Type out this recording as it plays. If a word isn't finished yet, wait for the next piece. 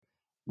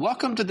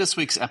Welcome to this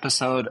week's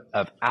episode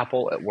of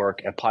Apple at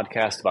Work, a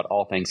podcast about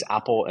all things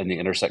Apple and the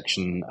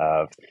intersection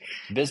of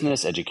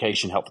business,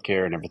 education,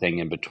 healthcare, and everything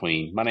in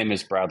between. My name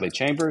is Bradley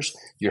Chambers,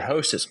 your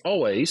host as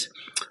always.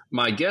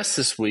 My guest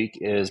this week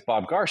is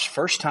Bob Garsh,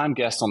 first-time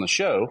guest on the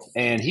show,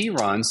 and he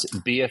runs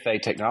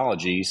BFA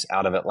Technologies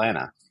out of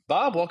Atlanta.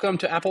 Bob, welcome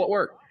to Apple at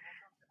Work.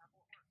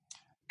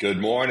 Good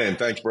morning.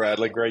 Thanks,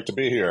 Bradley. Great to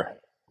be here.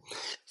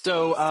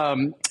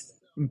 So,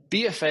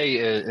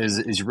 BFA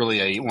is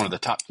really one of the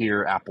top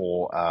tier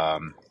Apple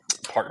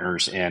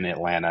partners in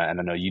Atlanta,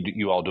 and I know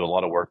you all do a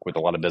lot of work with a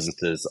lot of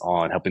businesses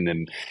on helping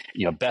them,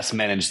 best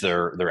manage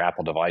their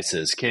Apple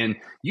devices. Can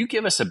you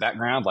give us a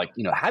background,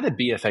 how did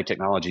BFA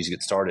Technologies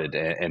get started,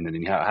 and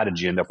then how did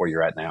you end up where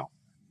you're at now?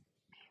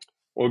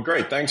 Well,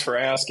 great. Thanks for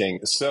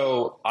asking.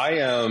 So I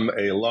am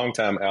a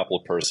longtime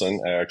Apple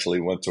person. I actually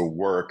went to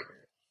work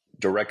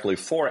directly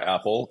for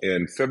Apple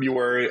in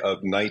February of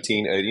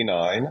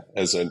 1989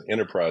 as an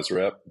enterprise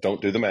rep.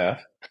 Don't do the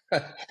math.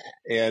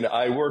 And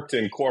I worked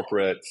in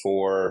corporate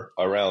for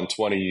around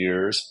 20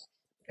 years.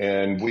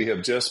 And we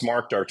have just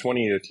marked our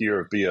 20th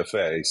year of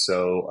BFA.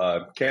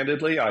 So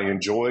candidly, I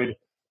enjoyed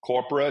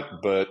corporate,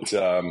 but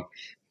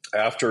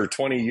after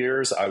 20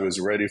 years, I was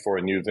ready for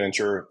a new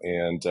venture.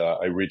 And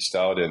I reached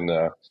out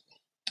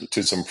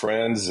to some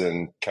friends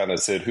and kind of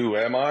said, who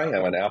am I?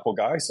 I'm an Apple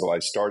guy. So I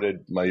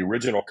started my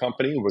original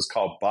company. It was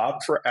called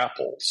Bob for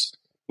Apples,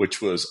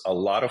 which was a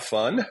lot of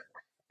fun.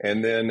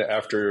 And then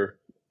after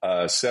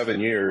 7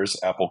 years,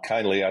 Apple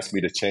kindly asked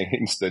me to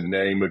change the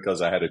name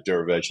because I had a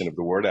derivation of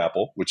the word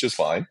Apple, which is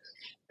fine.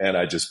 And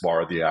I just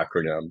borrowed the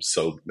acronym.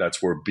 So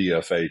that's where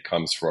BFA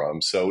comes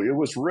from. So it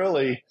was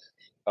really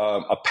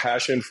a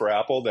passion for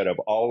Apple that I've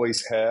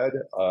always had.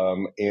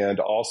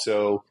 And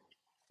also,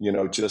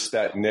 just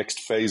that next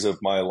phase of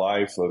my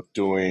life of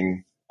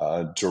doing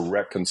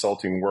direct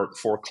consulting work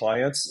for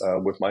clients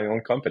with my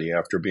own company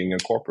after being in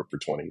corporate for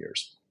 20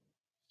 years.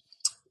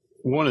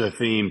 One of the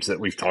themes that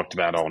we've talked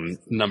about on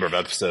a number of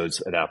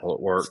episodes at Apple at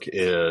Work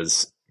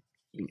is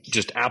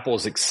just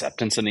Apple's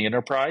acceptance in the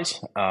enterprise.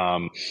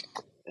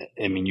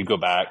 You go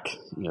back,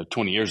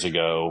 20 years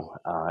ago,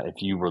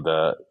 if you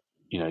were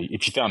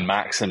if you found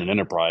Macs in an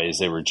enterprise,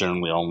 they were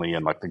generally only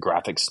in the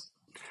graphics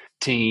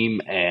team,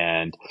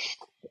 and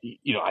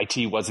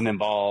IT wasn't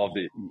involved.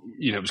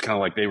 It was kind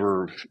of like they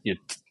were,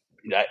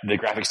 the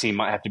graphics team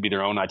might have to be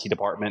their own IT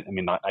department.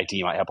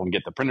 IT might help them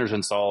get the printers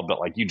installed,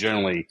 but you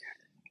generally,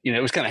 it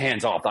was kind of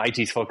hands off. The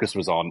IT's focus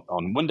was on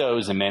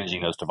Windows and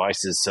managing those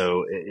devices.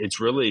 So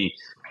it's really,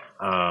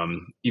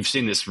 you've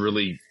seen this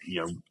really,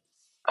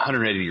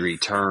 180-degree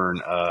turn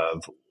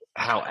of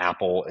how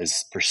Apple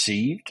is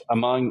perceived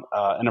among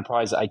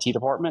enterprise IT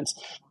departments,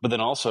 but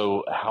then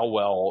also how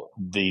well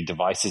the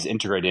devices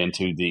integrate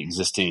into the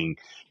existing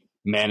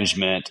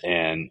management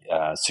and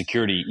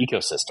security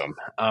ecosystem.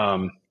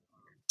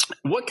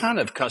 What kind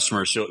of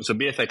customers, so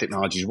BFA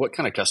Technologies, what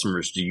kind of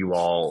customers do you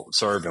all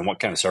serve, and what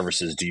kind of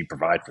services do you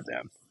provide for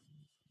them?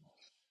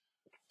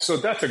 So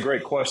that's a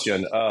great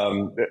question.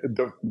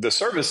 The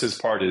services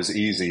part is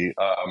easy.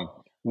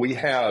 We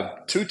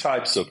have two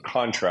types of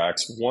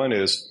contracts. One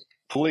is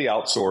fully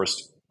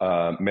outsourced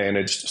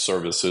managed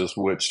services,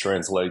 which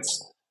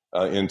translates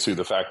into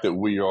the fact that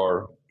we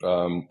are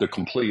the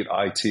complete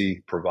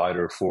IT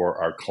provider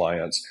for our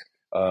clients.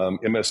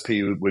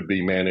 MSP would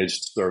be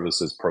Managed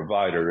Services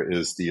Provider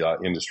is the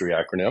industry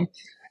acronym.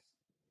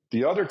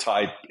 The other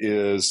type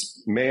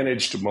is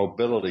Managed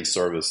Mobility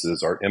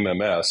Services, or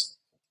MMS.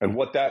 And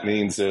what that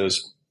means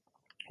is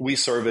we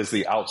serve as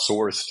the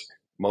outsourced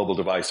mobile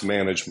device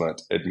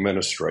management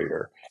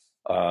administrator.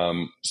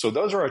 So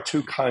those are our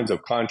two kinds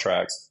of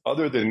contracts.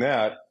 Other than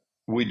that,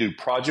 we do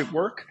project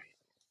work.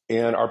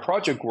 And our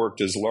project work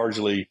is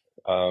largely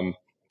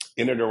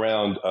in and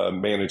around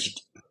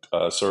managed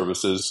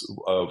services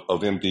of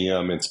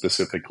MDM and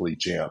specifically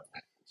Jamf.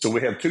 So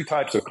we have two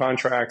types of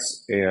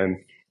contracts, and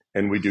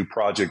we do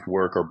project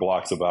work or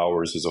blocks of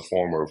hours as a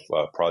form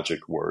of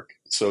project work.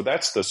 So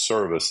that's the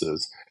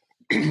services.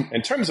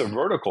 In terms of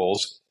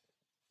verticals,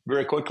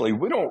 very quickly,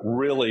 we don't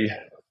really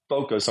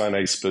focus on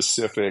a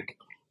specific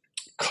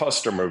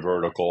customer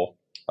vertical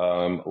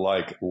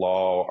like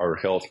law or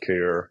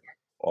healthcare,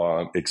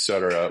 et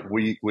cetera.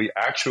 We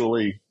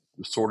actually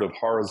sort of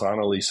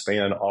horizontally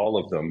span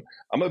all of them.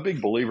 I'm a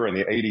big believer in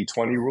the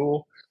 80-20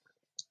 rule.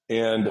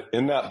 And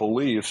in that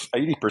belief,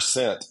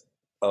 80%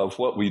 of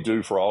what we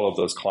do for all of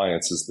those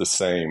clients is the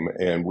same.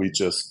 And we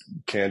just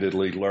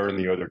candidly learn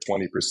the other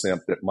 20%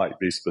 that might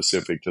be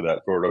specific to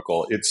that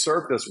vertical. It's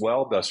served us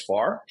well thus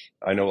far.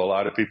 I know a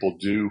lot of people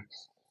do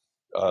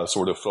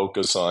sort of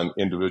focus on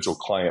individual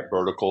client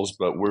verticals,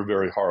 but we're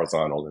very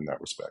horizontal in that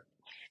respect.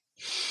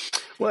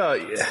 Well,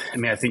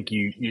 I think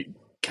you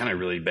kind of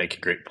really make a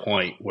great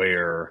point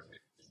where,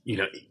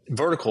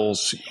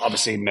 verticals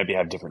obviously maybe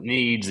have different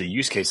needs. The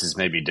use cases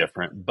may be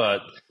different, but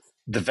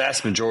the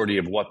vast majority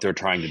of what they're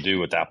trying to do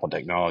with Apple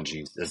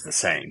technologies is the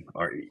same,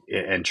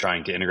 and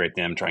trying to integrate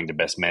them, trying to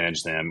best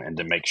manage them, and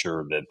to make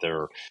sure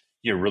that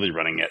you're really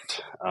running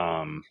it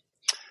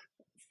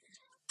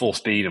full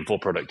speed and full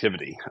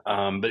productivity.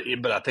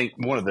 But I think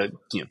one of the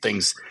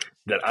things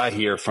that I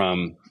hear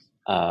from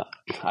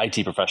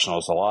IT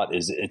professionals a lot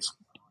is it's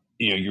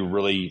you're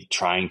really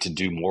trying to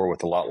do more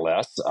with a lot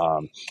less.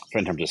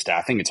 In terms of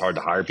staffing, it's hard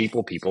to hire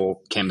people.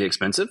 People can be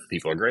expensive.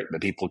 People are great, but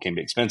people can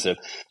be expensive.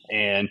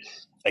 And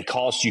a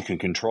cost you can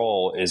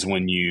control is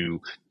when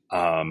you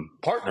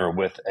partner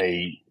with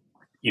a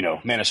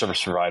managed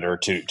service provider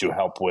to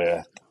help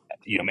with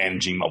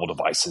managing mobile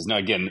devices. Now,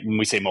 again, when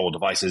we say mobile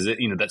devices,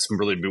 that's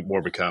really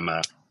more become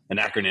an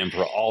acronym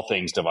for all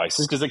things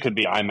devices, because it could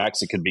be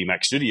iMacs, it could be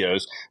Mac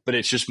Studios, but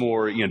it's just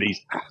more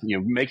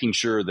making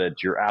sure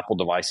that your Apple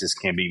devices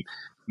can be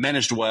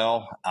managed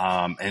well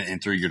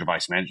and through your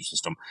device management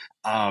system.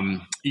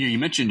 You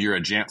mentioned you're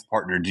a Jamf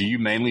partner. Do you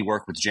mainly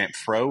work with Jamf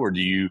Pro, or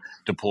do you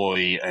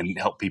deploy and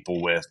help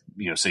people with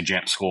say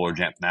Jamf School or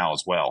Jamf Now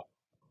as well?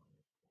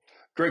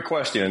 Great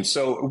question.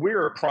 So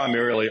we're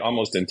primarily,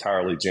 almost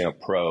entirely Jamf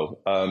Pro.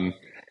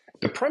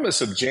 The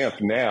premise of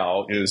Jamf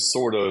Now is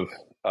sort of,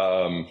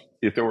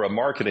 if there were a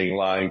marketing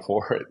line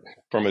for it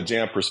from a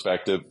Jamf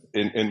perspective,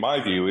 in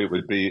my view, it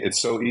would be, it's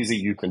so easy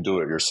you can do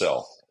it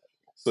yourself.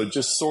 So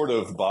just sort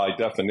of by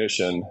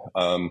definition,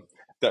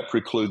 that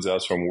precludes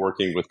us from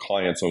working with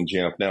clients on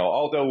Jamf Now.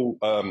 Although,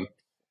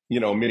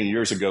 many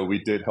years ago,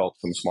 we did help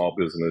some small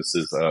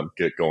businesses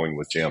get going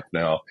with Jamf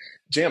Now.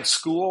 Jamf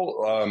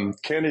School,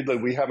 candidly,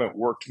 we haven't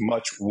worked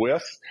much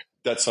with.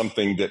 That's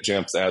something that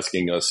Jamf's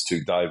asking us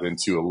to dive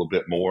into a little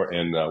bit more,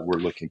 and we're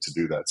looking to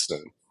do that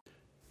soon.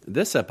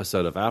 This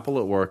episode of Apple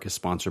at Work is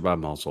sponsored by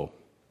Mosul.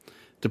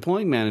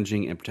 Deploying,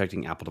 managing, and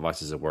protecting Apple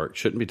devices at work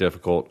shouldn't be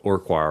difficult or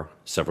require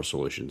several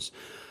solutions.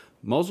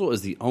 Mosul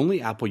is the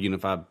only Apple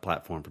unified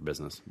platform for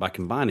business. By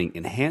combining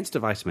enhanced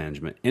device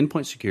management,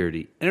 endpoint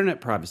security,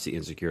 internet privacy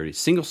and security,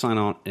 single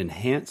sign-on,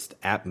 enhanced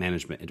app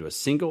management into a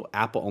single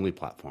Apple-only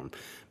platform,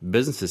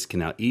 businesses can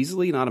now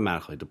easily and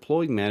automatically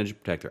deploy, manage,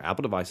 and protect their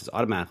Apple devices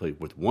automatically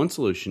with one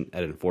solution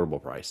at an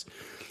affordable price.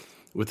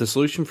 With a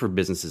solution for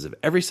businesses of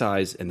every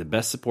size and the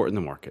best support in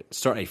the market,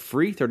 start a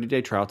free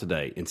 30-day trial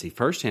today and see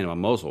firsthand why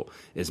Mosul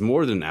is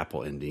more than an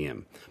Apple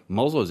MDM.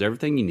 Mosul is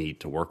everything you need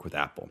to work with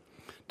Apple.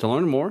 To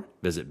learn more,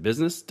 visit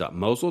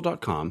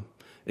business.mosul.com.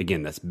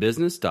 Again, that's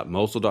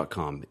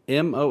business.mosul.com,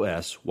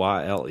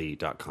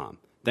 MOSYLE.com.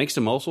 Thanks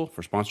to Mosul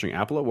for sponsoring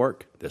Apple at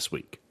Work this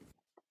week.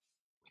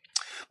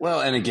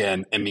 Well, and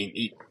again, I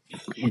mean,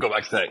 we go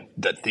back to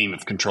that theme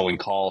of controlling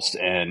cost,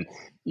 and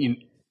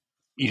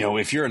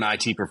if you're an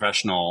IT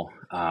professional,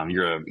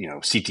 you're a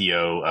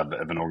CTO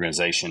of an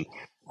organization,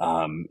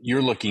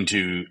 you're looking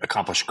to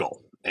accomplish a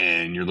goal.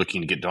 And you're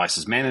looking to get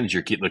devices managed,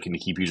 you're looking to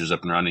keep users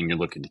up and running, you're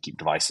looking to keep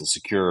devices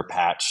secure,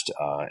 patched,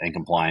 and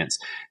compliance.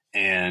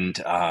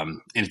 And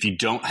if you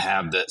don't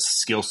have that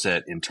skill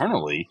set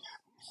internally,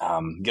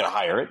 you got to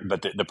hire it.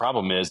 But the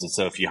problem is that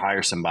so if you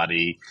hire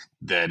somebody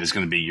that is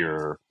going to be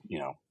your,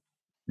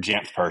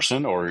 Jamf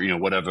person or,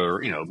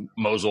 whatever,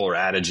 Mosul or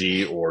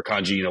Adigy or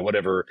Kanji,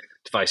 whatever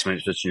device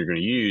management system you're going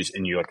to use,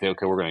 and you're like,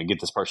 okay, we're going to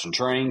get this person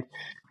trained,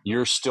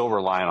 you're still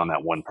relying on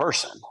that one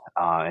person.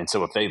 And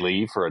so if they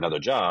leave for another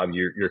job,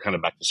 you're kind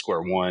of back to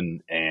square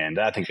one. And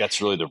I think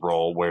that's really the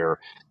role where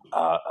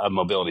a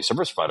mobility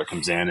service provider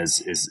comes in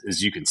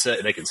is you can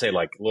say, they can say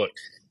like, look,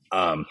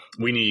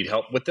 we need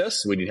help with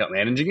this. We need help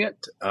managing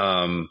it.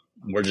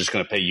 We're just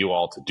going to pay you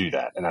all to do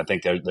that. And I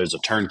think there's a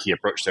turnkey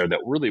approach there that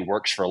really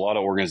works for a lot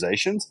of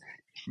organizations,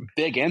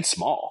 big and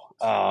small.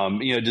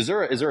 Is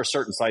there a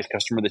certain size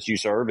customer that you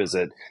serve? Is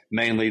it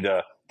mainly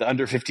the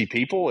under 50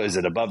 people? Is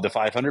it above the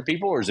 500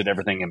 people, or is it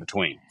everything in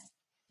between?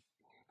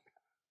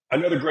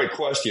 Another great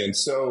question.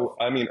 So,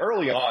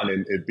 early on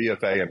at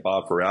BFA and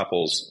Bob for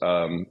Apples,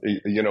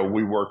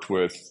 we worked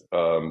with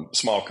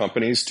small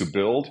companies to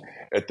build.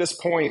 At this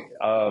point,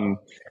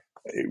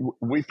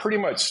 we pretty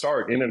much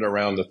start in and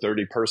around the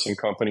 30-person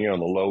company on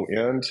the low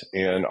end,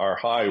 and our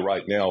high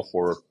right now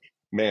for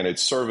managed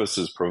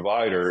services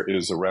provider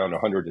is around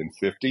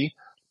 150.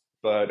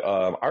 But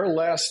our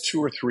last 2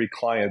 or 3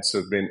 clients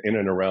have been in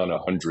and around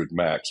 100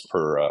 Macs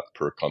per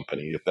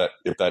company.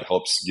 If that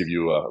helps give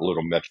you a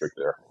little metric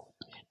there.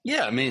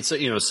 Yeah, I mean, so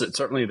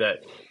certainly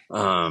that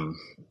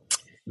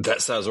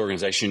that size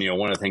organization.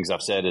 One of the things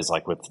I've said is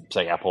like with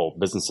say Apple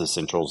Business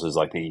Essentials is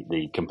like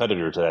the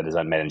competitor to that is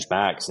Unmanaged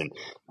Macs, and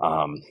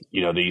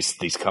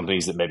these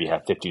companies that maybe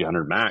have 50 to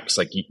 100 Macs,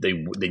 like they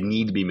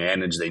need to be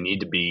managed, they need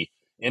to be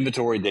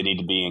inventoried, they need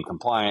to be in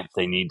compliance,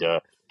 they need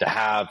to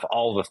have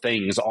all the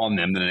things on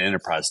them that an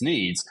enterprise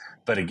needs.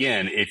 But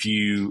again, if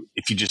you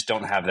just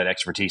don't have that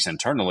expertise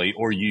internally,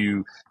 or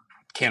you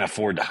can't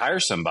afford to hire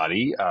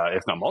somebody,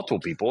 if not multiple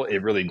people,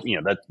 it really,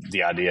 that's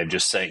the idea of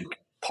just saying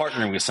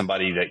partnering with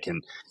somebody that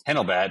can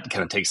handle that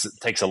kind of takes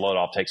a load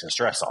off, takes the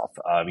stress off.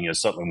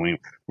 Certainly when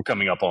we're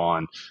coming up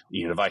on,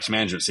 device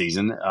management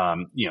season,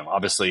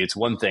 obviously it's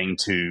one thing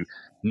to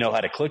know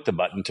how to click the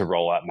button to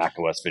roll out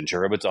macOS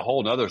Ventura, but it's a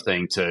whole other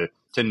thing to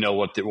know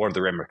what are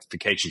the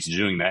ramifications of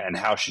doing that, and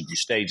how should you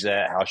stage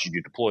that, how should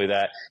you deploy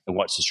that, and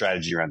what's the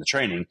strategy around the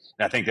training.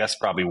 And I think that's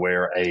probably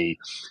where a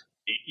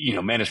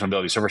managed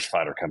mobility service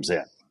provider comes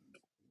in.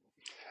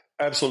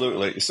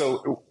 Absolutely.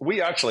 So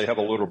we actually have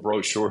a little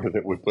brochure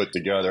that we put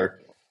together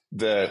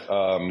that,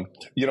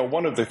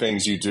 one of the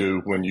things you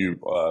do when you,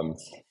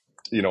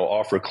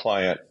 offer a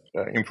client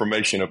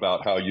information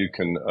about how you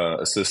can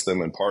assist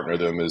them and partner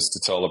them is to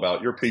tell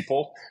about your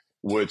people,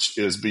 which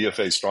is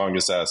BFA's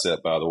strongest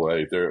asset, by the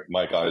way.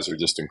 My guys are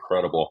just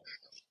incredible.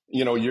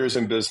 Years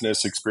in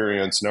business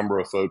experience, number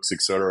of folks, et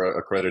cetera,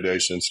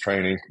 accreditations,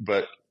 training.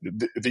 But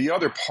the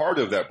other part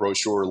of that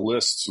brochure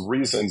lists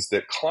reasons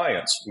that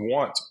clients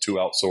want to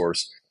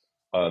outsource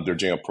their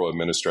Jamf Pro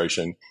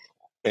administration.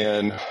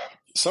 And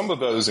some of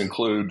those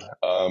include,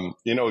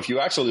 if you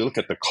actually look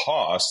at the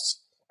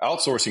costs,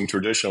 outsourcing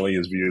traditionally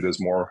is viewed as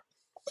more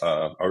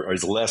or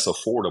is less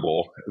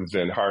affordable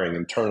than hiring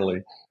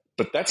internally.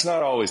 But that's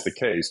not always the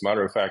case.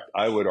 Matter of fact,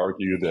 I would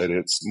argue that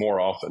it's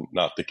more often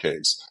not the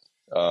case.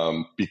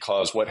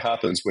 Because what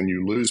happens when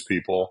you lose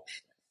people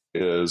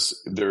is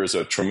there's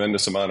a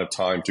tremendous amount of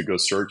time to go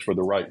search for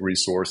the right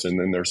resource, and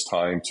then there's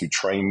time to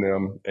train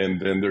them, and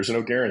then there's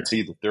no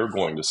guarantee that they're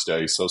going to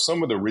stay. So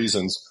some of the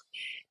reasons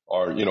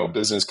are,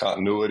 business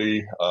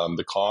continuity,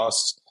 the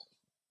costs,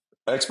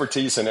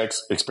 expertise, and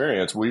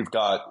experience. We've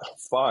got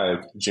 5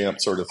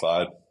 Jamf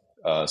certified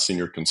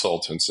senior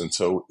consultants, and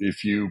so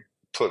if you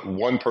put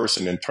one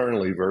person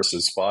internally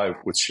versus 5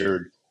 with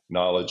shared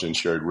knowledge and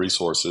shared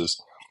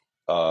resources,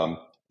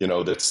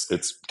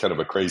 it's kind of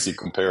a crazy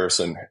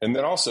comparison. And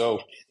then also,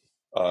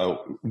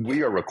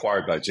 we are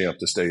required by Jamf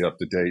to stay up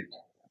to date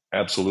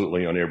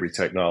absolutely on every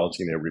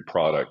technology and every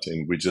product.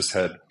 And we just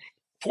had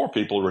 4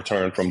 people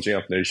return from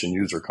Jamf Nation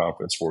User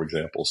Conference, for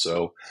example.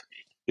 So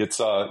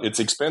it's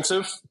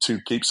expensive to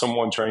keep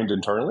someone trained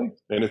internally.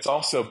 And it's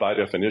also, by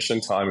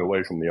definition, time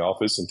away from the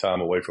office and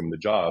time away from the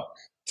job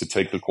to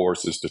take the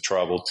courses, to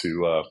travel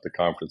to the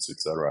conference,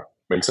 et cetera.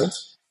 Make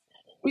sense?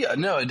 Yeah,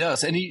 no, it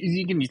does. And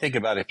you think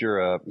about if you're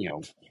a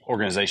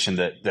organization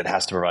that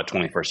has to provide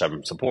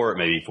 24/7 support,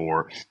 maybe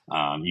for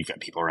you've got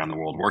people around the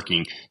world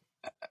working.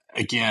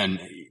 Again,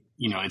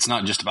 it's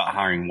not just about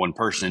hiring one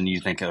person.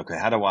 You think, okay,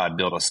 how do I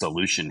build a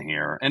solution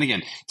here? And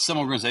again, some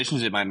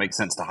organizations, it might make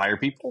sense to hire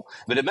people,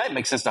 but it might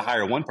make sense to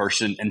hire one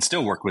person and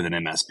still work with an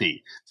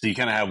MSP. So you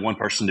kind of have one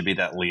person to be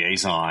that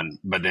liaison,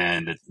 but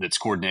then that's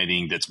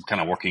coordinating, that's kind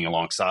of working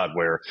alongside,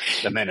 where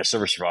the managed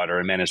service provider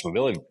and managed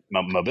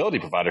mobility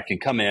provider can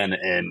come in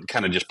and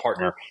kind of just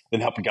partner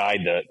and help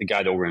guide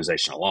the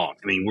organization along.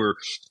 I mean, we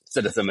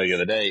said to somebody the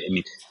other day,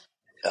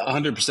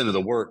 100% of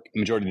the work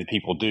majority of the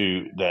people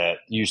do that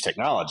use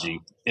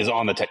technology is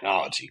on the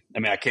technology. I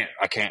mean, I can't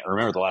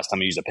remember the last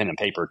time I used a pen and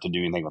paper to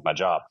do anything with my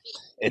job.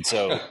 And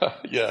so,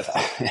 yes,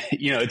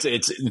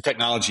 it's the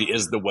technology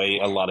is the way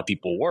a lot of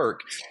people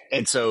work.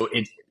 And so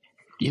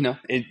you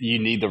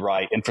need the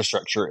right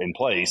infrastructure in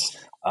place.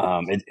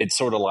 It's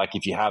sort of like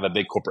if you have a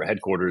big corporate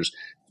headquarters,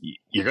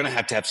 you're going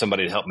to have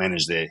somebody to help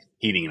manage the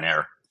heating and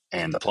air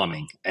and the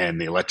plumbing and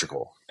the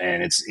electrical.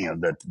 And it's,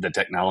 the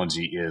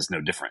technology is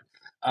no different.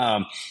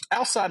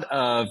 Outside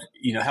of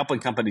helping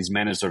companies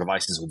manage their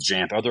devices with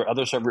Jamf, are there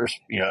other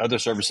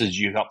services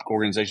you help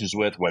organizations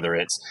with, whether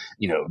it's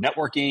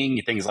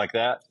networking, things like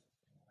that?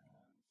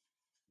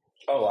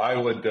 Oh, I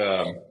would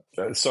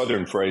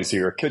Southern phrase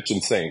here,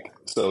 kitchen sink.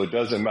 So it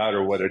doesn't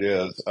matter what it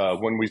is.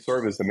 When we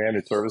serve as the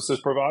managed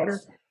services provider,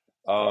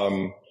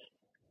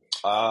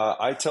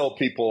 I tell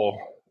people,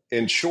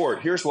 in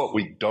short, here's what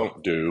we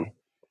don't do.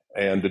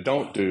 And the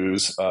don't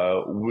do's,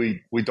 we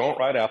don't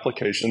write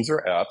applications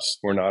or apps.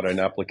 We're not an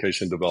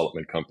application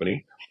development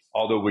company,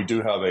 although we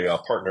do have a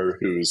partner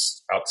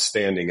who's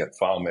outstanding at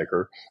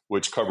FileMaker,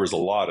 which covers a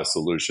lot of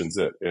solutions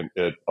at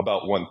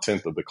about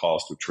 1/10 of the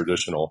cost of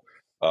traditional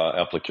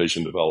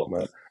application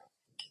development.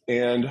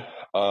 And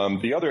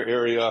the other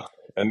area,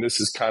 and this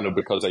is kind of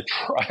because I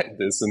tried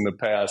this in the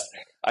past,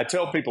 I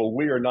tell people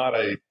we are not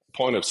a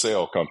point of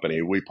sale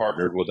company. We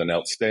partnered with an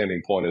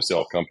outstanding point of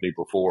sale company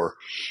before.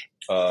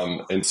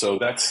 And so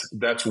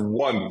that's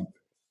one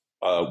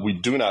we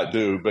do not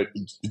do, but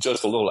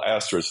just a little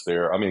asterisk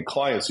there. I mean,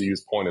 clients who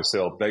use point of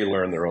sale, they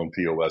learn their own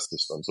POS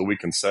system, so we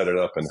can set it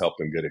up and help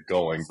them get it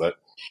going. But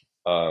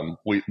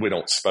we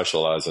don't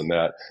specialize in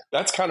that.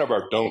 That's kind of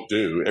our don't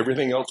do.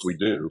 Everything else we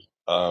do,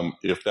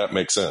 if that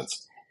makes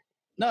sense.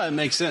 No, it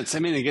makes sense. I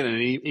mean, again,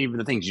 even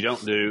the things you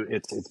don't do,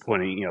 it's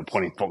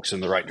pointing folks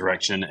in the right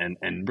direction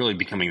and really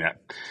becoming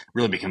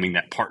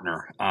that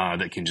partner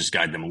that can just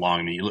guide them along.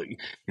 I mean, you look,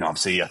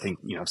 obviously, I think,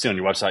 I've seen on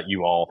your website,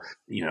 you all,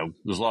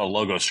 there's a lot of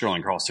logos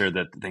scrolling across there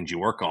that the things you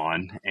work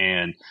on,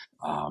 and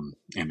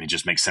it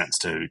just makes sense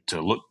to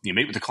look,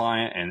 meet with the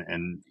client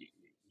and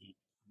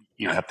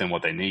help them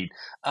what they need.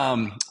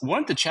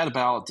 Wanted to chat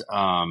about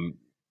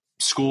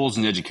schools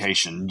and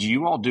education. Do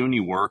you all do any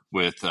work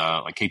with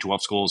like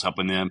K-12 schools,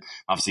 helping them?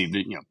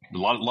 Obviously, a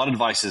lot of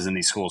devices in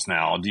these schools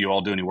now. Do you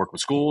all do any work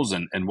with schools,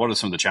 and what are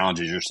some of the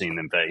challenges you're seeing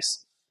them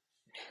face?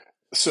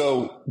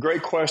 So,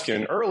 great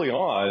question. Early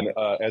on,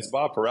 as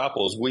Bob for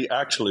Apples, we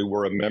actually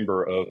were a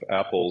member of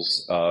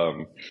Apple's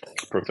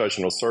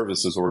professional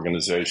services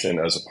organization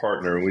as a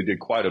partner, and we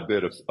did quite a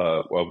bit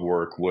of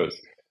work with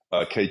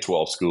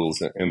K-12 schools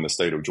in the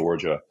state of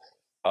Georgia.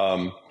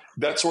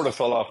 that sort of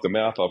fell off the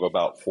map of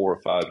about 4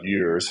 or 5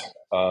 years.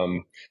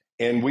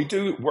 And we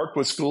do work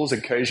with schools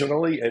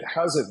occasionally. It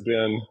hasn't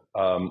been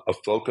a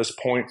focus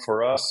point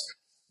for us,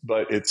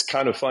 but it's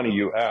kind of funny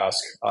you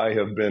ask. I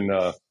have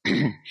been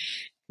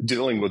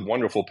dealing with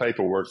wonderful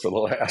paperwork for the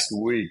last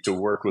week to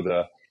work with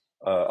a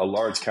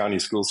large county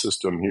school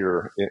system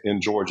here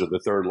in Georgia,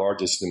 the third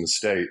largest in the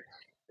state.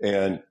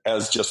 And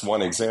as just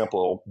one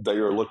example, they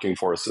are looking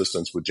for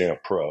assistance with Jamf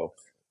Pro.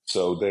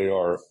 So they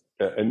are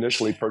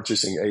initially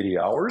purchasing 80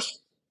 hours,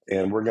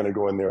 and we're going to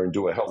go in there and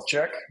do a health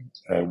check,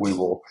 and we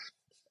will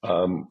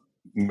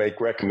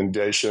make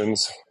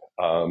recommendations,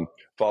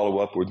 follow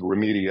up with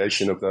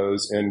remediation of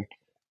those, and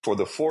for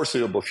the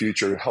foreseeable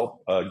future,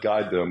 help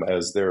guide them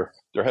as they're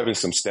having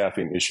some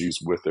staffing issues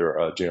with their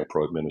Jamf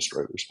Pro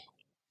administrators.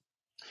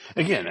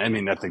 Again, I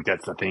mean, I think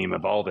that's the theme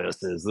of all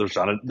this is there's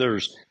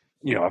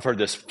I've heard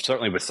this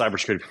certainly with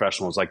cybersecurity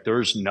professionals, like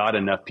there's not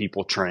enough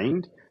people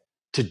trained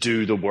to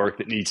do the work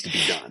that needs to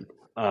be done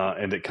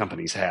and that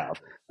companies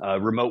have.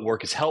 Remote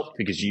work has helped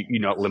because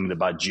you're not limited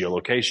by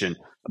geolocation,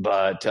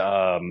 but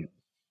I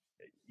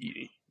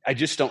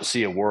just don't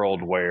see a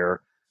world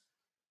where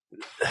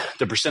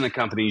the percent of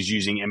companies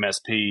using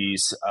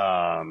MSPs,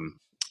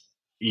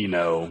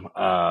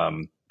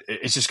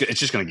 it's just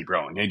going to keep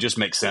growing. It just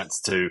makes sense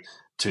to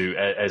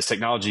as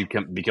technology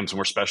becomes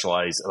more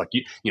specialized. Like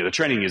the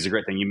training is a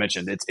great thing you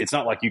mentioned. It's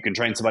not like you can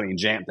train somebody in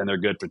Jamf and they're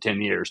good for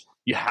 10 years.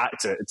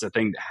 It's a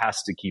thing that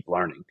has to keep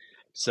learning.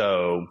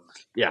 So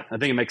yeah, I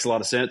think it makes a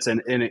lot of sense.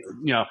 And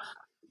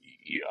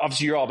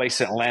obviously you're all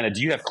based in Atlanta. Do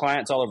you have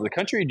clients all over the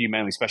country, or do you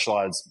mainly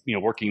specialize,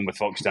 working with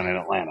folks down in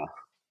Atlanta?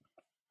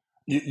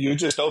 You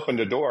just opened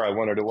a door I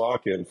wanted to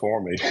walk in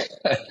for me.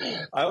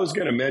 I was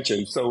going to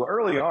mention, so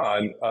early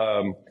on,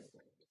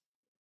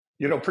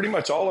 pretty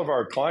much all of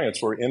our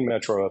clients were in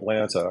Metro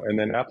Atlanta, and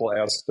then Apple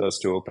asked us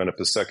to open up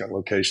a second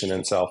location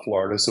in South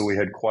Florida, so we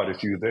had quite a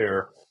few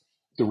there.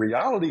 The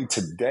reality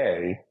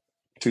today,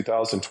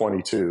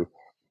 2022,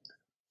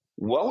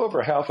 well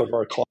over half of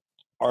our clients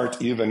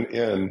aren't even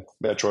in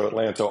Metro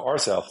Atlanta or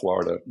South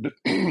Florida.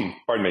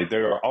 Pardon me,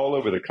 they're all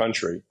over the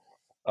country.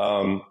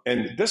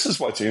 And this is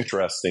what's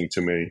interesting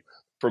to me.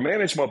 For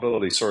managed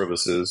mobility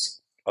services,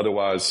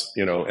 otherwise,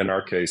 in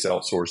our case,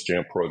 outsourced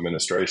Jamf Pro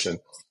administration,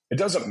 it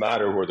doesn't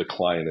matter where the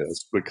client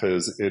is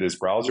because it is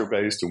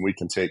browser-based and we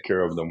can take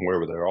care of them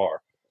wherever they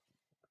are.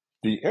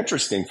 The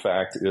interesting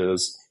fact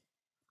is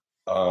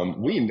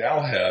we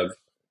now have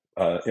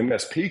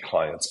MSP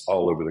clients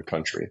all over the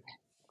country.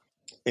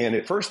 And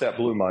at first that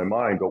blew my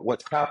mind, but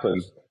what's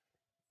happened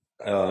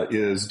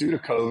is due to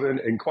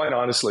COVID, and quite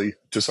honestly,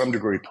 to some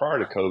degree prior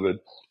to COVID,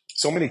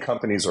 so many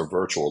companies are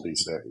virtual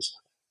these days.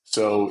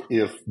 So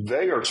if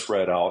they are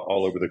spread out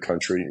all over the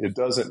country, it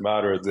doesn't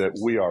matter that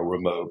we are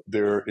remote.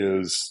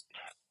 There's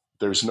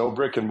no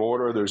brick and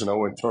mortar. There's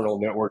no internal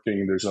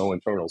networking. There's no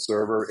internal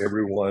server.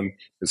 Everyone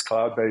is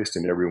cloud-based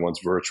and everyone's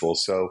virtual.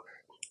 So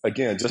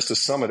again, just to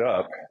sum it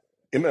up,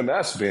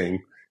 MMS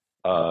being,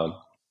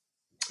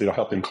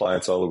 helping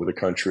clients all over the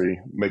country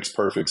makes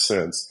perfect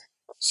sense.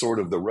 Sort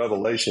of the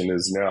revelation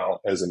is now,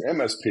 as an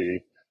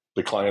MSP,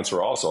 the clients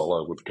are also all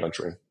over the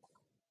country.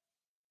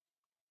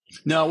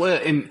 No, well,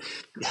 and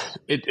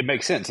it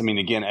makes sense. I mean,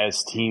 again,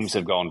 as teams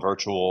have gone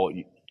virtual,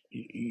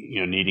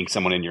 needing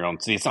someone in your own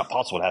city, it's not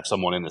possible to have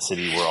someone in the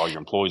city where all your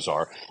employees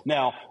are.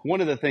 Now, one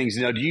of the things,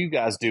 do you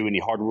guys do any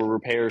hardware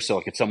repairs? So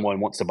like if someone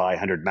wants to buy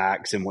 100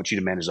 Macs and wants you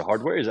to manage the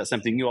hardware, is that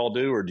something you all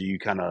do, or do you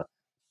kind of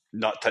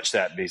not touch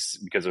that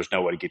because there's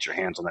no way to get your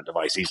hands on that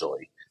device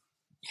easily?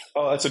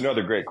 Oh, that's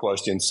another great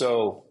question.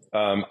 So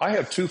I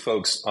have two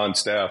folks on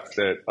staff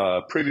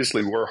that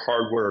previously were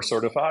hardware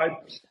certified.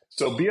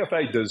 So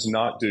BFA does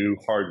not do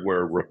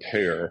hardware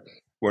repair.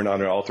 We're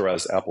not an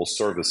authorized Apple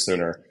Service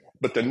Center.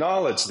 But the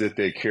knowledge that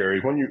they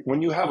carry,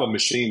 when you have a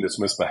machine that's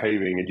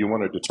misbehaving and you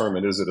want to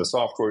determine, is it a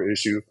software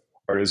issue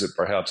or is it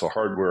perhaps a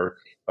hardware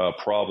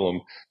problem,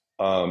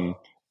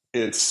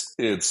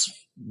 it's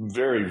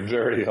very,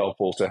 very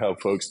helpful to have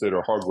folks that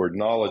are hardware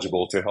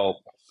knowledgeable to help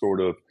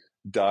sort of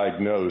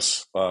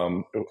diagnose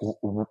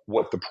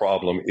what the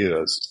problem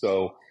is.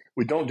 So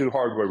we don't do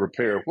hardware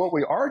repair. What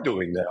we are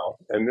doing now,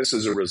 and this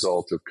is a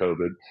result of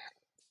COVID,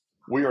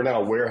 we are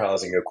now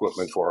warehousing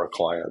equipment for our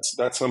clients.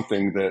 That's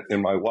something that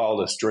in my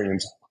wildest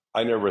dreams,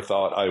 I never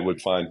thought I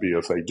would find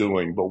BFA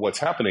doing. But what's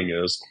happening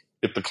is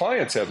if the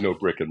clients have no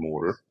brick and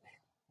mortar,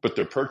 but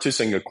they're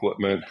purchasing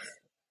equipment,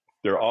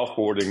 they're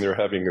offboarding, they're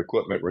having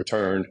equipment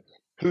returned,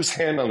 who's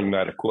handling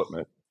that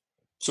equipment?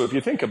 So if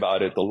you think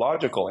about it, the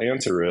logical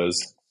answer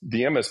is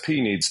the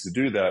MSP needs to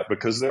do that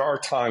because there are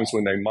times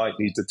when they might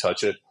need to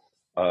touch it,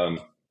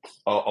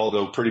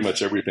 although pretty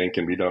much everything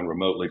can be done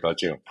remotely by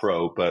Jamf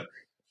Pro. But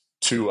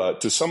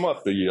to sum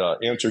up the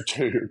answer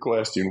to your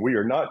question, we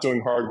are not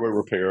doing hardware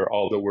repair,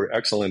 although we're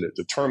excellent at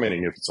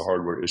determining if it's a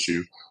hardware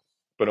issue.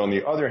 But on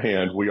the other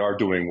hand, we are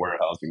doing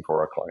warehousing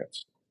for our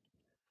clients.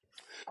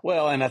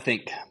 Well, and I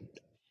think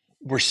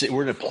we're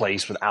in a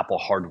place with Apple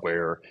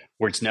hardware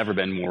where it's never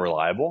been more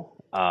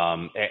reliable.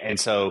 And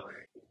so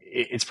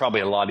it's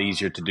probably a lot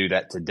easier to do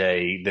that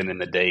today than in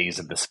the days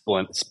of the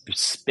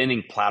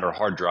spinning platter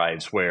hard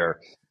drives where,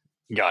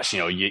 gosh,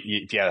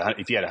 if you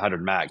had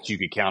 100 Macs, you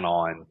could count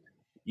on,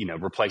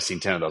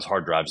 replacing 10 of those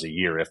hard drives a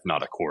year, if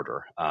not a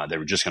quarter. They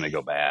were just going to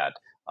go bad.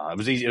 It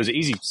was easy. It was an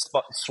easy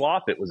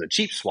swap. It was a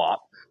cheap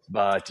swap,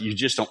 but you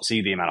just don't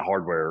see the amount of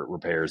hardware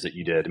repairs that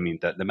you did. I mean,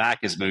 the Mac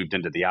has moved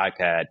into the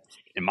iPad,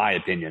 in my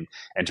opinion,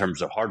 in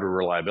terms of hardware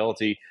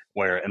reliability,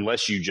 where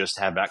unless you just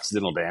have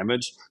accidental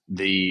damage,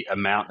 the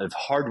amount of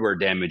hardware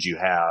damage you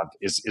have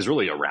is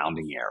really a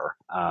rounding error.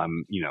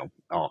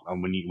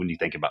 When you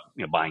think about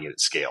buying it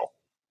at scale.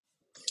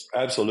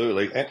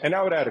 Absolutely. And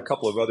I would add a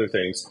couple of other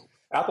things.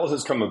 Apple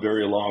has come a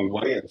very long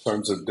way in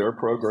terms of their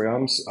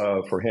programs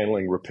for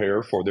handling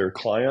repair for their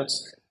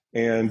clients.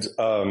 And,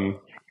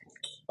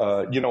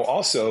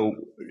 also,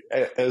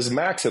 as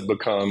Macs have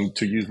become,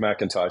 to use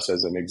Macintosh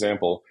as an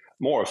example,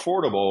 more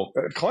affordable,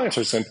 clients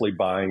are simply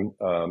buying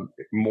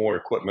more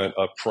equipment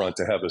up front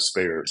to have as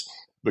spares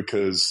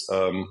because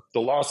the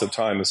loss of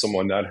time of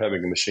someone not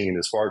having a machine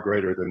is far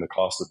greater than the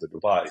cost of the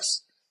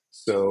device.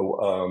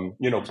 So,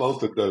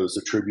 both of those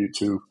attribute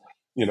to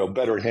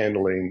better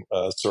handling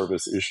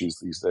service issues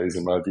these days,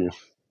 in my view.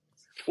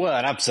 Well,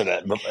 and I've said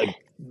that to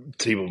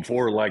people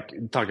before, like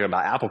talking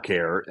about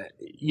AppleCare.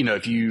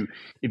 If you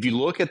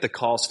look at the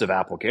cost of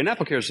AppleCare, and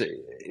AppleCare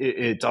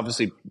it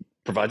obviously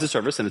provides a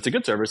service, and it's a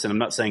good service. And I'm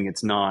not saying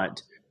it's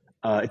not,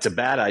 it's a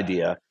bad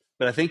idea,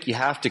 but I think you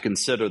have to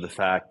consider the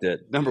fact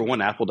that number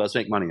one, Apple does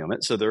make money on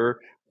it, so they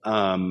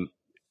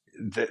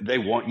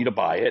want you to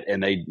buy it,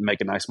 and they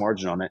make a nice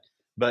margin on it.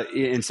 But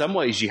in some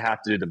ways, you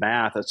have to do the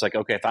math. It's like,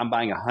 okay, if I'm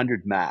buying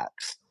 100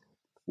 Macs,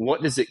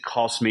 what does it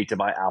cost me to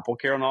buy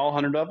AppleCare on all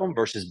 100 of them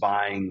versus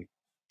buying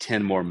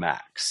 10 more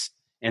Macs?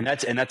 And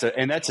that's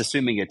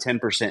assuming a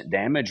 10%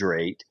 damage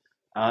rate.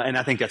 And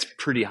I think that's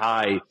pretty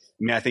high. I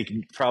mean, I think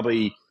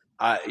probably,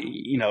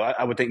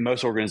 I would think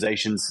most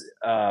organizations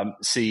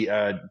see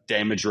a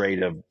damage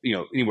rate of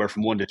anywhere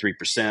from 1% to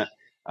 3%.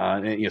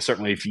 And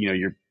certainly if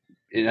and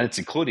that's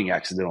including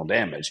accidental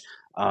damage.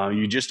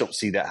 You just don't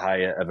see that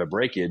high of a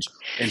breakage.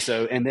 And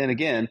then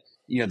again,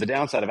 the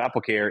downside of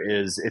AppleCare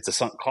is it's a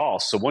sunk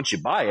cost. So once you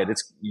buy it,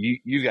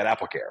 you got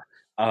AppleCare.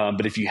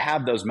 But if you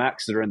have those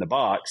Macs that are in the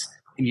box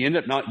and you end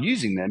up not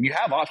using them, you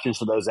have options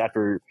for those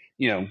after,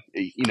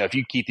 if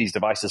you keep these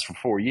devices for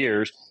 4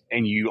 years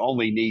and you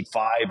only need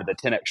 5 of the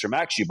 10 extra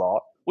Macs you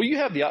bought, well, you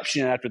have the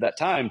option after that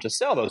time to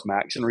sell those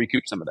Macs and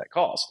recoup some of that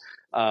cost,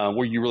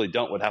 where you really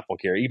don't with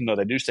AppleCare, even though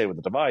they do stay with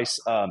the device.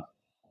 I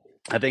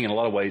think in a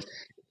lot of ways,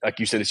 like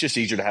you said, it's just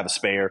easier to have a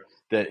spare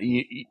that,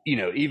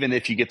 even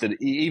if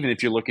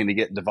you're looking to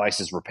get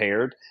devices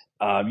repaired,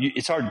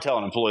 it's hard to tell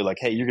an employee like,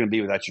 hey, you're going to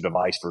be without your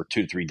device for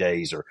 2 to 3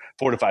 days or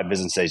 4 to 5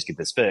 business days to get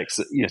this fixed.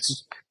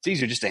 It's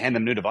easier just to hand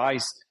them a new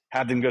device,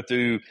 have them go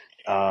through,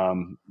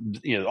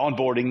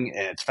 onboarding,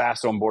 and it's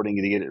fast onboarding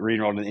to get it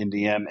re-enrolled in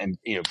MDM and,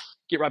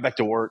 get right back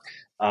to work.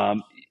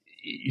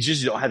 You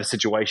just don't have a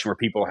situation where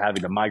people are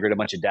having to migrate a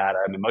bunch of data.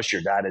 I mean, most of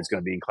your data is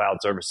going to be in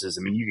cloud services.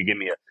 I mean, you could give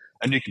me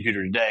a new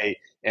computer today,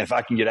 and if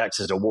I can get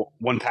access to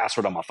one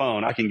password on my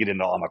phone, I can get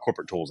into all my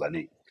corporate tools I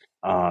need,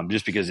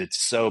 just because it's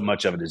so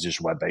much of it is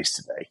just web-based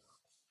today.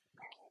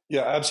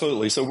 Yeah,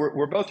 absolutely. So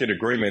we're both in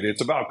agreement.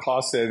 It's about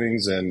cost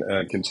savings and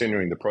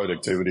continuing the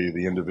productivity of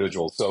the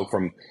individual. So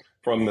from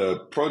the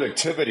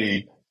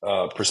productivity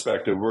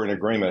perspective, we're in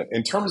agreement.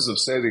 In terms of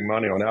saving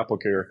money on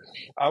AppleCare,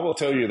 I will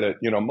tell you that,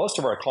 most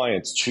of our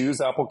clients choose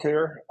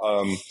AppleCare.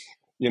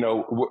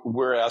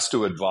 We're asked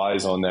to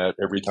advise on that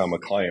every time a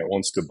client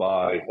wants to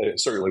buy,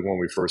 certainly when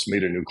we first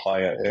meet a new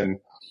client. And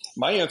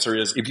my answer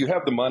is, if you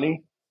have the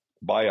money,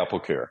 buy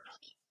AppleCare.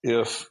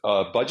 If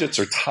budgets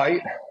are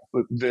tight,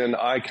 then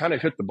I kind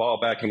of hit the ball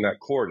back in that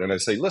court and I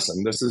say,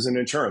 listen, this is an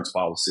insurance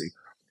policy.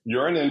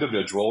 You're an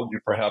individual. You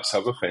perhaps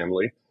have a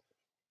family.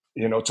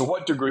 To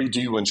what degree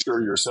do you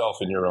insure yourself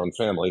and your own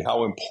family?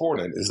 How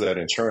important is that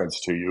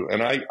insurance to you?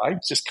 And I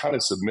just kind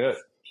of submit,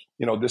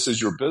 this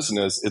is your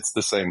business. It's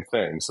the same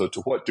thing. So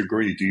to what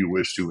degree do you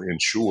wish to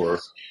insure,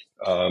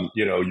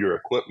 your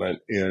equipment?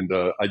 And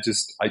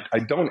I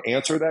don't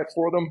answer that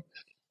for them.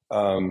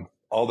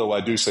 Although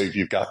I do say, if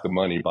you've got the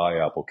money, buy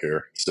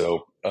AppleCare.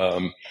 So,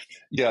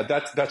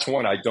 that's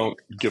one I don't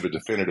give a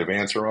definitive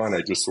answer on.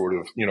 I just sort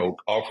of,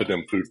 offer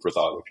them food for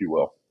thought, if you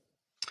will.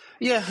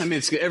 Yeah, I mean,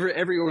 it's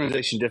every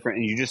organization different,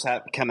 and you just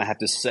have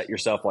to set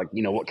yourself like,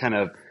 what kind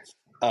of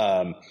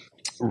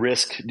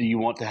risk do you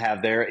want to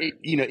have there?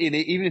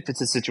 Even if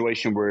it's a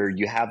situation where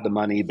you have the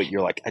money, but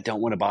you're like, I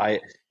don't want to buy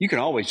it, you can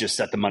always just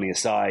set the money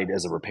aside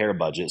as a repair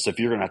budget. So if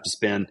you're going to have to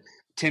spend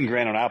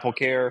 $10,000 on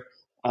AppleCare,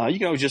 you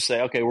can always just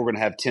say, okay, we're going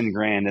to have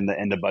 $10,000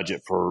 in the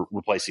budget for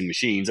replacing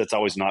machines. That's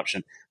always an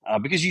option,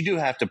 because you do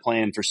have to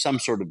plan for some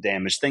sort of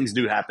damage. Things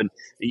do happen.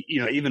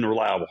 Even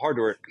reliable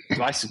hardware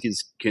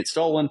devices get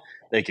stolen.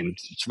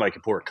 Somebody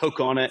can pour a Coke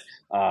on it.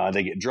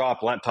 They get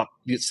dropped. Laptop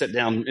gets set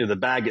down. The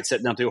bag gets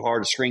set down too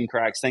hard. A screen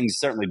cracks. Things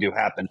certainly do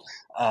happen.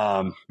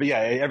 But yeah,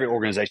 every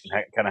organization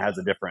kind of has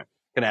a different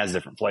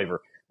flavor.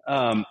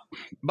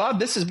 Bob,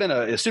 this has been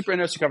a super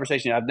interesting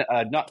conversation.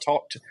 I've not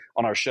talked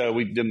on our show.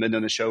 We've been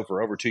doing the show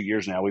for over 2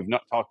 years now. We've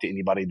not talked to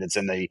anybody that's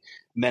in the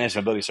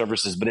management ability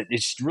services, but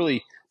it's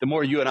really, the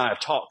more you and I have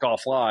talked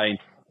offline,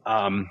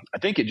 I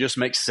think it just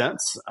makes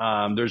sense.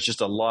 There's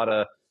just a lot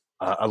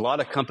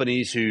of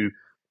companies who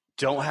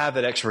don't have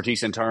that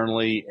expertise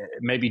internally,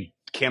 maybe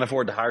can't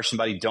afford to hire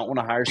somebody, don't want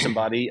to hire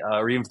somebody,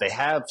 or even if they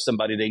have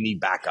somebody, they need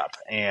backup.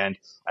 And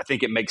I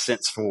think it makes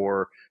sense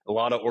for a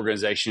lot of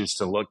organizations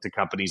to look to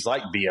companies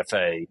like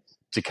BFA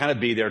to kind of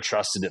be their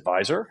trusted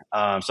advisor.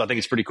 So I think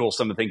it's pretty cool,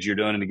 some of the things you're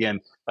doing. And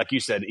again, like you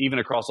said, even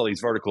across all these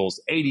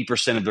verticals,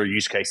 80% of their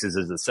use cases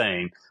is the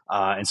same.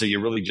 And so you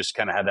really just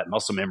kind of have that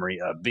muscle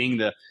memory of being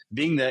the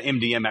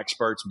MDM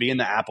experts, being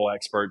the Apple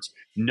experts,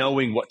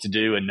 knowing what to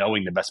do and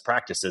knowing the best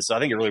practices. So I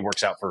think it really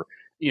works out for,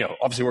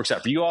 obviously works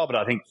out for you all, but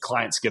I think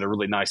clients get a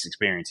really nice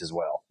experience as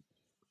well.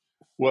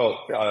 Well,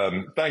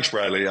 thanks,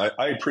 Bradley.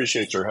 I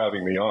appreciate your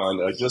having me on.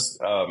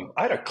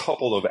 I had a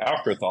couple of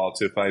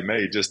afterthoughts, if I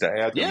may, just to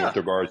add them with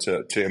regard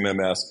to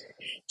MMS.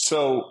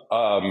 So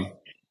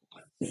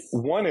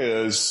one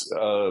is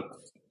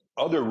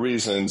other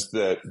reasons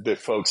that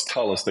folks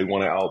tell us they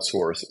want to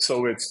outsource.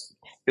 So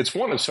it's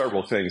one of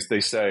several things. They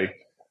say,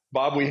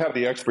 Bob, we have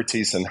the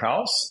expertise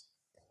in-house,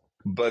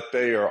 but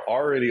they are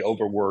already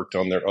overworked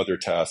on their other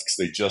tasks.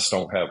 They just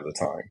don't have the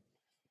time.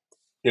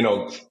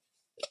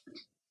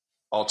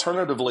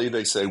 Alternatively,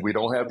 they say we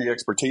don't have the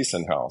expertise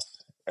in-house,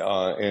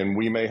 and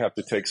we may have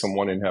to take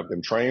someone and have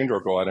them trained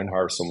or go out and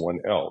hire someone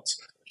else.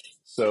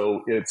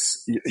 So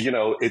it's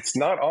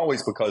not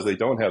always because they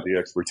don't have the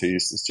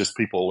expertise. It's just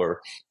people are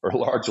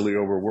largely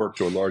overworked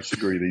to a large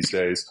degree these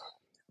days.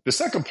 The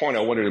second point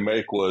I wanted to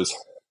make was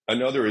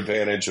another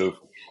advantage of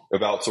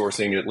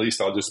outsourcing, at least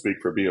I'll just speak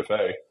for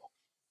BFA.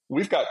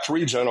 We've got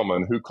 3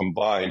 gentlemen who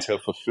combined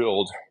have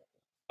fulfilled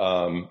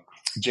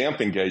Jamf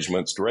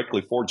engagements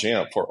directly for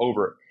Jamf for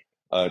over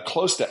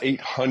close to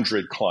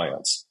 800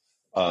 clients.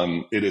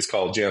 It is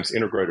called Jamf's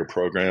Integrator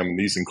Program. And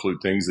these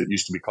include things that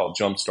used to be called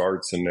Jump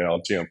Starts and now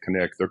Jamf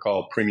Connect. They're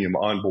called premium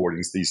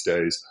onboardings these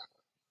days.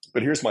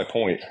 But here's my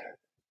point.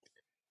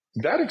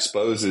 That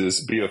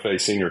exposes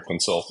BFA senior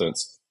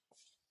consultants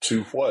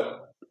to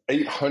what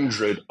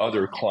 800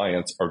 other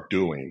clients are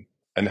doing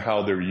and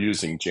how they're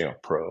using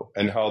Jamf Pro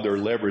and how they're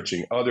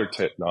leveraging other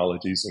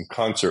technologies in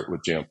concert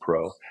with Jamf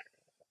Pro.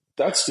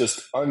 That's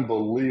just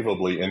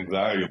unbelievably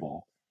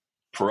invaluable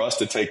for us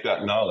to take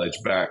that knowledge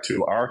back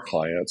to our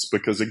clients.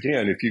 Because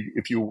again,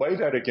 if you weigh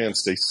that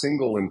against a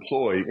single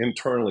employee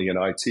internally in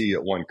IT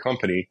at one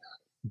company,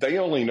 they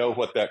only know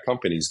what that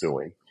company's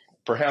doing.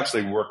 Perhaps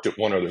they worked at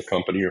one other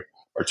company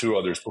or 2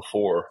 others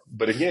before.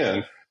 But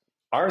again,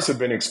 ours have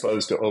been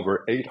exposed to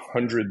over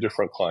 800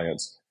 different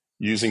clients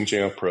using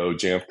Jamf Pro,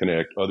 Jamf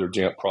Connect, other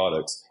Jamf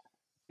products.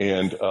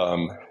 And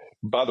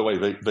by the way,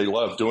 they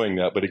love doing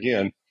that. But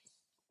again,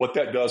 what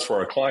that does for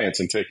our clients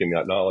and taking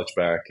that knowledge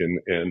back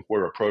and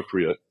where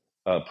appropriate,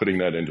 putting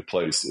that into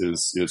place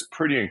is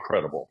pretty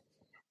incredible.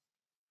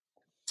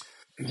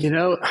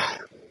 I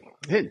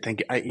didn't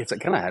think I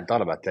kind of had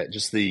thought about that.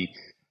 Just the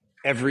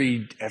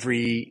every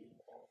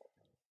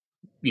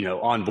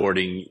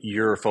onboarding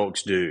your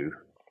folks do,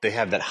 they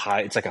have that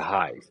high. It's like a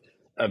hive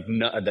of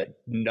that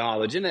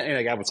knowledge. And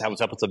I was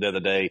helping them the other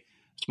day.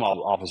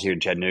 Small office here in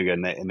Chattanooga,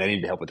 and they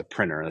needed help with the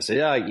printer. And I said,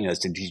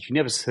 you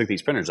never hook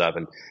these printers up.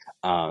 And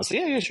I said,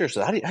 yeah, sure.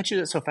 So how'd you do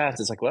that so fast?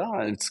 It's like,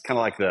 well, it's kind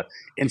of like the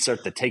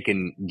insert the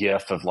taken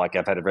gif of like,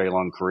 I've had a very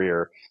long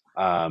career,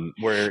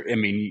 where,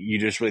 you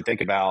just really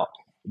think about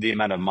the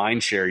amount of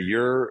mind share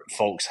your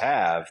folks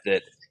have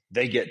that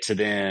they get to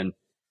then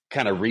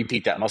kind of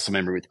repeat that muscle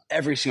memory with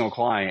every single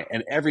client,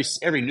 and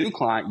every new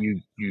client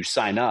you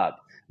sign up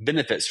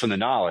benefits from the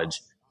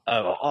knowledge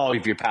of all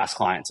of your past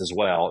clients as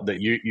well that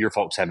your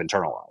folks have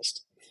internalized.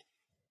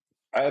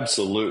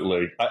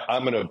 Absolutely.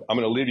 I'm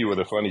gonna leave you with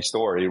a funny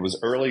story. It was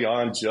early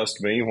on,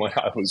 just me, when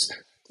I was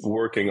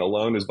working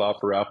alone as Bob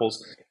for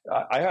Apples.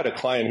 I had a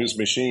client whose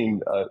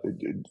machine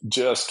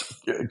just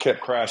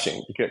kept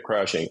crashing. It kept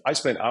crashing. I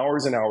spent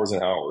hours and hours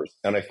and hours,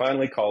 and I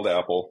finally called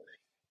Apple,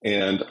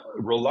 and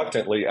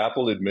reluctantly,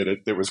 Apple admitted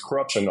there was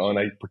corruption on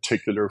a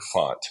particular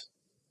font.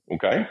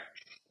 Okay.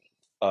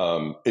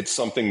 It's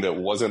something that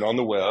wasn't on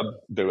the web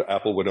that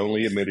Apple would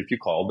only admit if you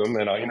called them.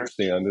 And I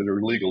understand that there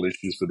are legal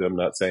issues for them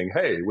not saying,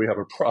 hey, we have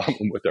a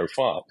problem with their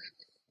font.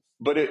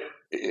 But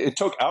it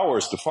took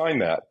hours to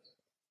find that.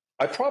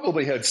 I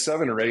probably had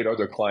 7 or 8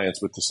 other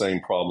clients with the same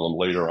problem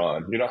later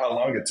on. You know how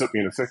long it took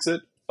me to fix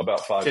it?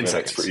 About 5 minutes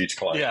seconds for each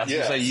client. Yeah.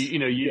 Yes. So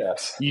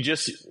you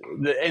just,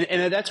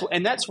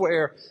 and that's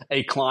where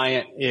a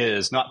client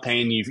is not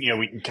paying you,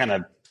 we kind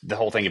of, the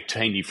whole thing of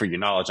paying you for your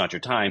knowledge, not your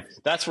time.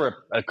 That's where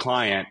a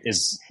client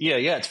is.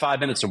 It's 5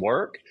 minutes of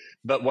work,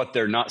 but what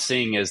they're not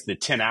seeing is the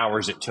 10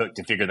 hours it took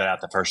to figure that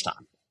out the first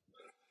time.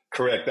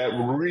 Correct. That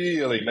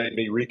really made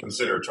me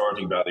reconsider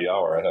charging by the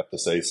hour, I have to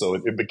say. So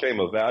it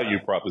became a value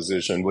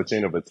proposition, which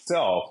in of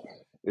itself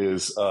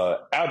is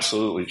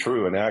absolutely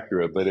true and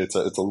accurate, but it's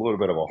a little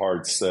bit of a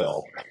hard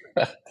sell.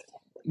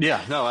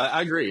 Yeah, no,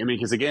 I agree.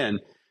 Because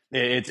again,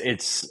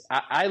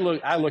 I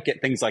look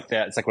at things like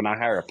that. It's like when I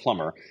hire a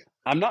plumber,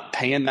 I'm not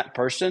paying that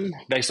person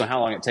based on how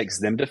long it takes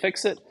them to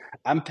fix it.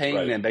 I'm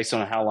paying them based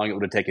on how long it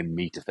would have taken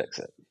me to fix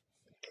it.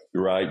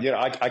 Right. Yeah.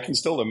 I can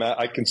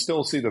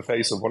still see the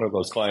face of one of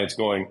those clients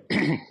going,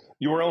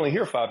 you were only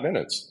here 5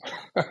 minutes.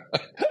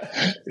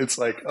 It's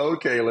like,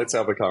 okay, let's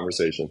have a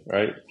conversation.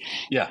 Right.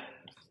 Yeah.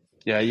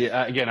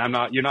 Yeah. Again,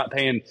 you're not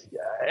paying,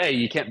 hey,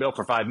 you can't bill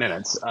for 5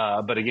 minutes.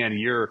 But again,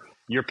 you're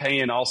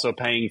also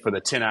paying for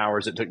the 10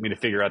 hours it took me to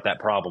figure out that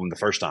problem the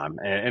first time.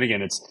 And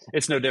again,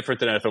 it's no different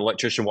than if an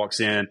electrician walks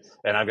in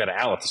and I've got an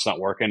outlet that's not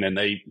working and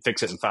they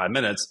fix it in 5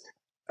 minutes.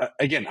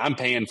 Again, I'm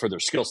paying for their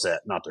skill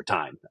set, not their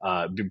time.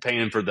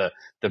 Paying for the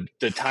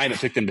time it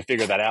took them to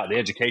figure that out, the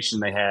education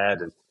they had,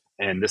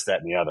 and this, that,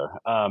 and the other.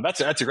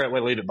 That's a great way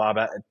to lead it, Bob.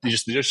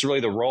 Just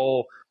really the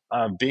role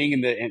of being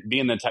in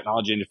the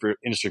technology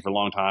industry for a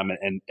long time,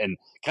 and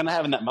kind of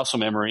having that muscle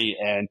memory.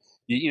 And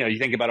you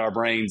think about our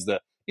brains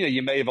that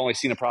you may have only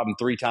seen a problem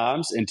 3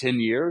 times in 10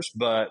 years,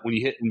 but when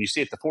you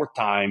see it the 4th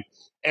time,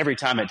 every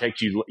time it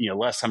takes you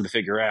less time to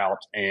figure out,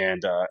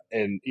 and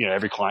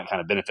every client kind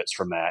of benefits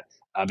from that.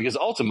 Because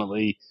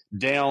ultimately,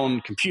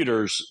 down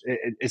computers,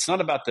 it's not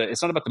about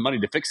the money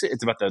to fix it;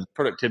 it's about the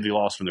productivity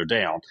loss when they're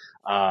down.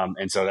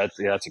 And so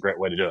that's a great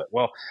way to do it.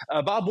 Well,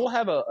 Bob, we'll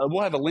have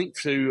a link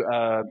to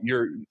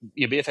your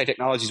BFA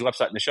Technologies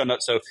website in the show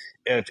notes. So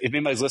if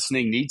anybody's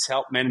listening needs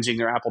help managing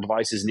their Apple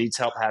devices, needs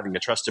help having a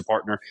trusted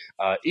partner,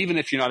 even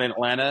if you're not in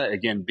Atlanta,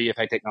 again,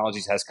 BFA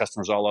Technologies has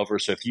customers all over.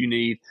 So if you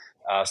need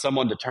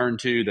someone to turn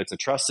to that's a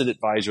trusted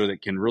advisor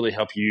that can really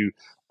help you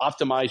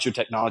optimize your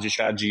technology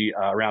strategy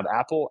around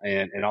Apple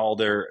and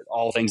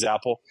all things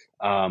Apple,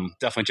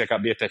 definitely check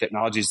out BFA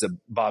Technologies.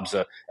 Bob's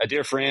a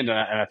dear friend,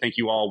 and I think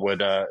you all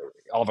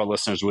of our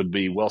listeners would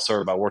be well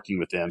served by working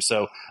with them.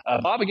 So,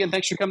 Bob, again,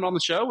 thanks for coming on the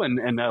show, and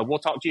we'll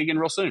talk to you again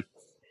real soon.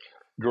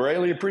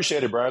 Greatly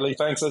appreciate it, Bradley.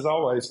 Thanks as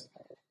always.